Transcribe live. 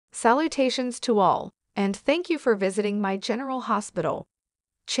Salutations to all, and thank you for visiting my General Hospital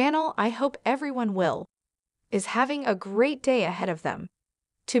channel. I hope everyone is having a great day ahead of them.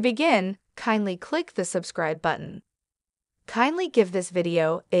 To begin, kindly click the subscribe button. Kindly give this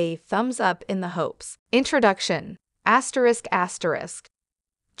video a thumbs up in the hopes. Introduction.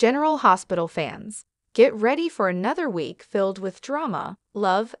 General Hospital fans, get ready for another week filled with drama,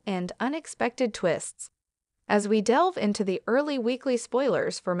 love, and unexpected twists. As we delve into the early weekly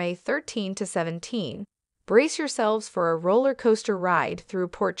spoilers for May 13 to 17, brace yourselves for a roller coaster ride through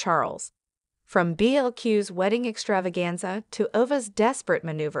Port Charles. From BLQ's wedding extravaganza to Ova's desperate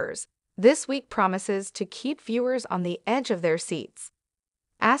maneuvers, this week promises to keep viewers on the edge of their seats.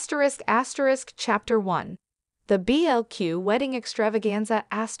 Chapter 1. The BLQ Wedding Extravaganza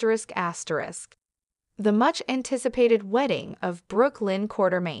The much-anticipated wedding of Brooke Lynn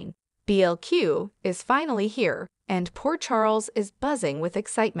Quartermain, BLQ, is finally here, and Port Charles is buzzing with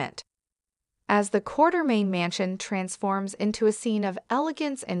excitement. As the Quartermain mansion transforms into a scene of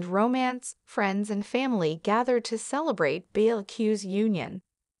elegance and romance, friends and family gather to celebrate BLQ's union.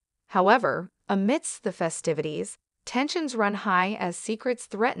 However, amidst the festivities, tensions run high as secrets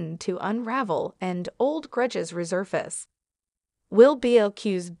threaten to unravel and old grudges resurface. Will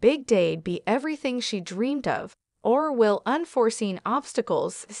BLQ's big day be everything she dreamed of, or will unforeseen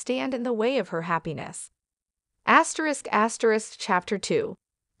obstacles stand in the way of her happiness? Chapter 2.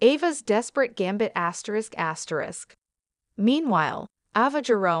 Ava's Desperate Gambit Meanwhile, Ava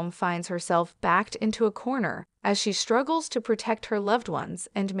Jerome finds herself backed into a corner as she struggles to protect her loved ones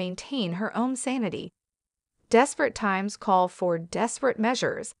and maintain her own sanity. Desperate times call for desperate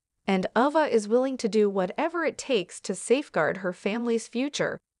measures, and Ava is willing to do whatever it takes to safeguard her family's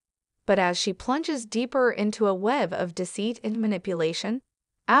future. But as she plunges deeper into a web of deceit and manipulation,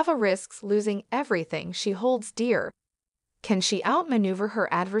 Ava risks losing everything she holds dear. Can she outmaneuver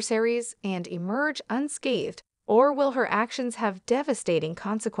her adversaries and emerge unscathed, or will her actions have devastating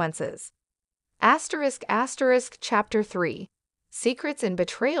consequences? Chapter 3. Secrets and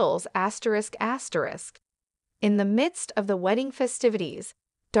Betrayals In the midst of the wedding festivities,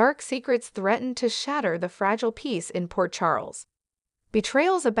 dark secrets threaten to shatter the fragile peace in Port Charles.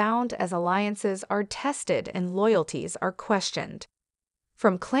 Betrayals abound as alliances are tested and loyalties are questioned.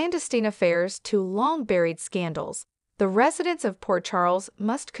 From clandestine affairs to long-buried scandals, the residents of Port Charles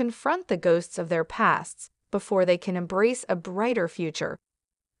must confront the ghosts of their pasts before they can embrace a brighter future.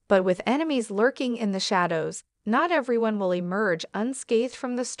 But with enemies lurking in the shadows, not everyone will emerge unscathed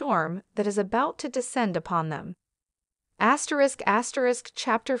from the storm that is about to descend upon them.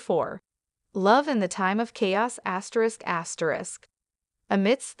 Chapter 4. Love in the Time of Chaos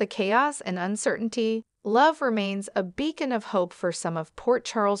Amidst the chaos and uncertainty, love remains a beacon of hope for some of Port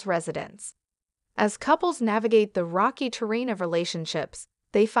Charles residents. As couples navigate the rocky terrain of relationships,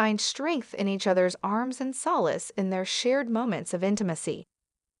 they find strength in each other's arms and solace in their shared moments of intimacy.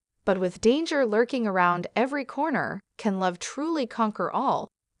 But with danger lurking around every corner, can love truly conquer all,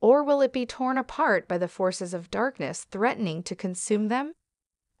 or will it be torn apart by the forces of darkness threatening to consume them?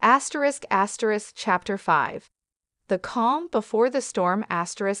 Chapter 5. The Calm Before the Storm As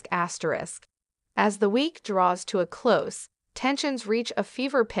the week draws to a close, tensions reach a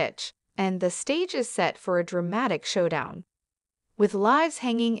fever pitch, and the stage is set for a dramatic showdown. With lives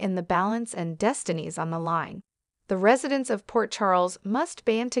hanging in the balance and destinies on the line, the residents of Port Charles must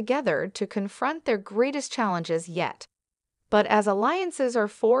band together to confront their greatest challenges yet. But as alliances are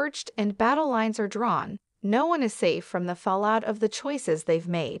forged and battle lines are drawn, no one is safe from the fallout of the choices they've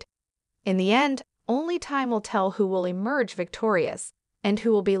made. In the end, only time will tell who will emerge victorious, and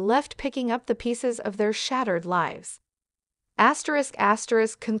who will be left picking up the pieces of their shattered lives.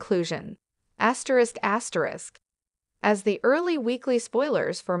 Conclusion. As the early weekly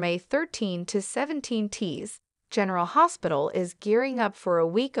spoilers for May 13 to 17 tease, General Hospital is gearing up for a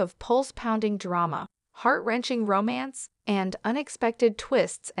week of pulse-pounding drama, heart-wrenching romance, and unexpected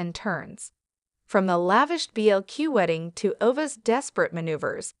twists and turns. From the lavish BLQ wedding to Ova's desperate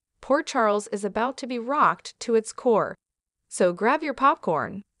maneuvers, Port Charles is about to be rocked to its core. So grab your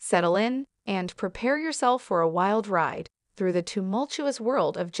popcorn, settle in, and prepare yourself for a wild ride through the tumultuous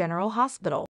world of General Hospital.